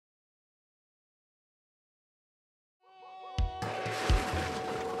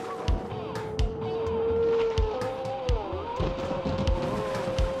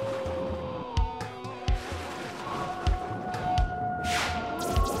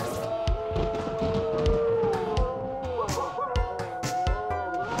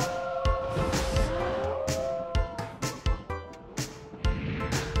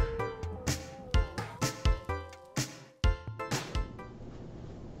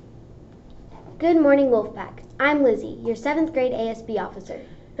Good morning, Wolfpack. I'm Lizzie, your 7th grade ASB officer.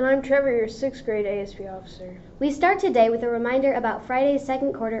 And I'm Trevor, your 6th grade ASB officer. We start today with a reminder about Friday's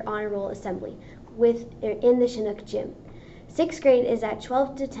second quarter honor roll assembly in the Chinook gym. 6th grade is at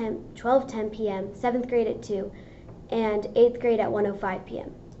 12:10 p.m., 7th grade at 2, and 8th grade at 1:05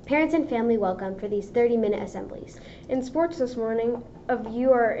 p.m. Parents and family welcome for these 30-minute assemblies. In sports this morning, if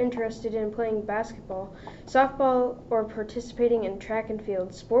you are interested in playing basketball, softball, or participating in track and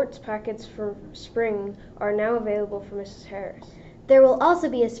field, sports packets for spring are now available for Mrs. Harris. There will also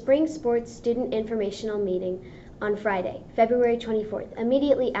be a spring sports student informational meeting on Friday, February 24th,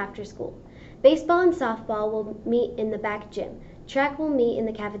 immediately after school. Baseball and softball will meet in the back gym. Track will meet in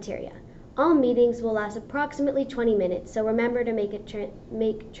the cafeteria. All meetings will last approximately 20 minutes, so remember to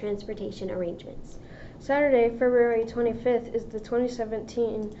make transportation arrangements. Saturday, February 25th is the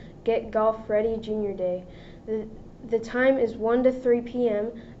 2017 Get Golf Ready Junior Day. The time is 1 to 3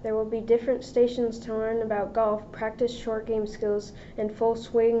 p.m. There will be different stations to learn about golf, practice short game skills, and full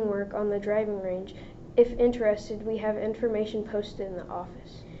swing work on the driving range. If interested, we have information posted in the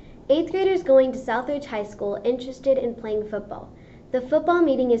office. 8th graders going to Southridge High School interested in playing football. The football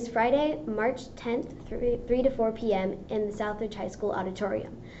meeting is Friday, March 10th, 3 to 4 p.m. in the Southridge High School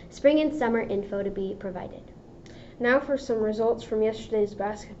auditorium. Spring and summer info to be provided. Now for some results from yesterday's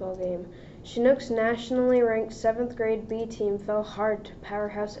basketball game. Chinook's nationally ranked 7th grade B team fell hard to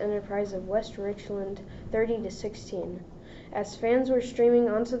Powerhouse Enterprise of West Richland 30-16. As fans were streaming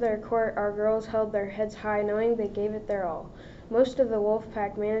onto their court, our girls held their heads high knowing they gave it their all. Most of the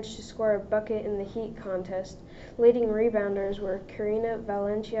Wolfpack managed to score a bucket in the heat contest. Leading rebounders were Karina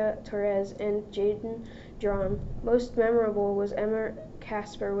Valencia Torres and Jaden Drum. Most memorable was Emma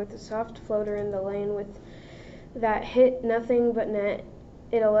Casper with a soft floater in the lane that hit nothing but net.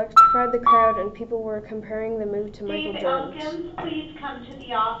 It electrified the crowd, and people were comparing the move to Michael Jordan. David Elkins, please come to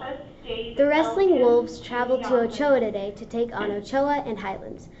the office. The Wrestling Wolves traveled to Ochoa today to take on Ochoa and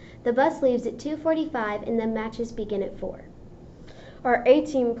Highlands. The bus leaves at 2:45 and the matches begin at 4. Our A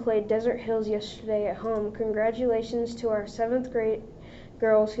team played Desert Hills yesterday at home. Congratulations to our 7th grade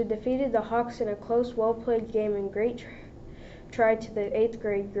girls who defeated the Hawks in a close, well-played game, and great try to the 8th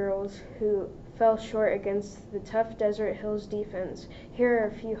grade girls who fell short against the tough Desert Hills defense. Here are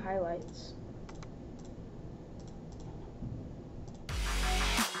a few highlights.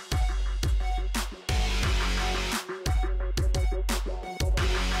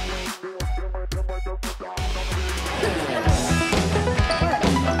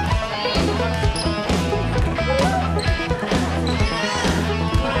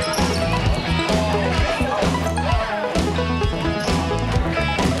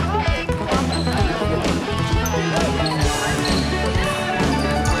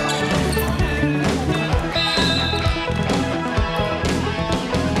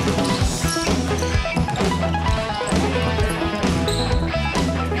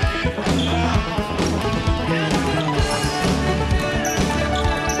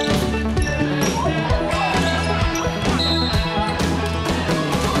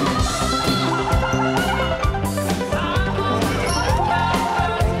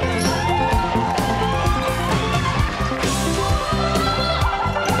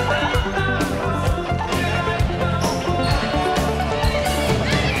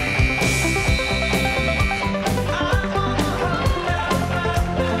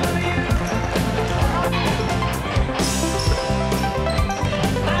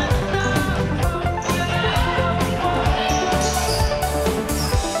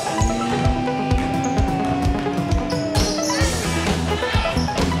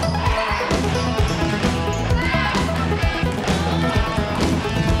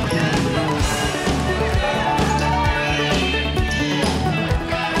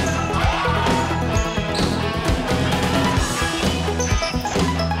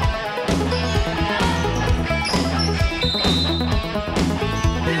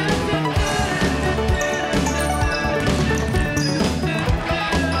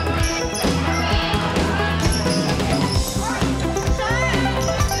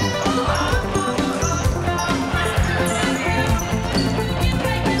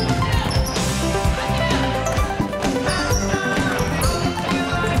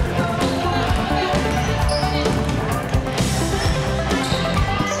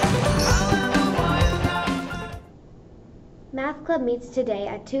 Math Club meets today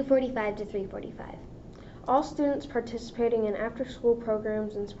at 2:45 to 3:45. All students participating in after-school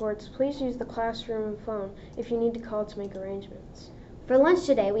programs and sports, please use the classroom and phone if you need to call to make arrangements. For lunch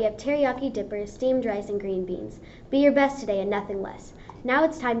today, we have teriyaki dippers, steamed rice, and green beans. Be your best today and nothing less. Now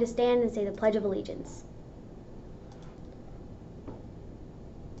it's time to stand and say the Pledge of Allegiance.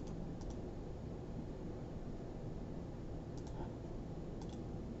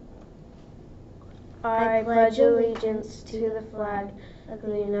 I pledge allegiance to the flag of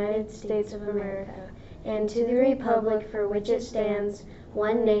the United States of America and to the republic for which it stands,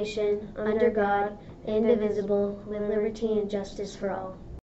 one nation, under God, indivisible, with liberty and justice for all.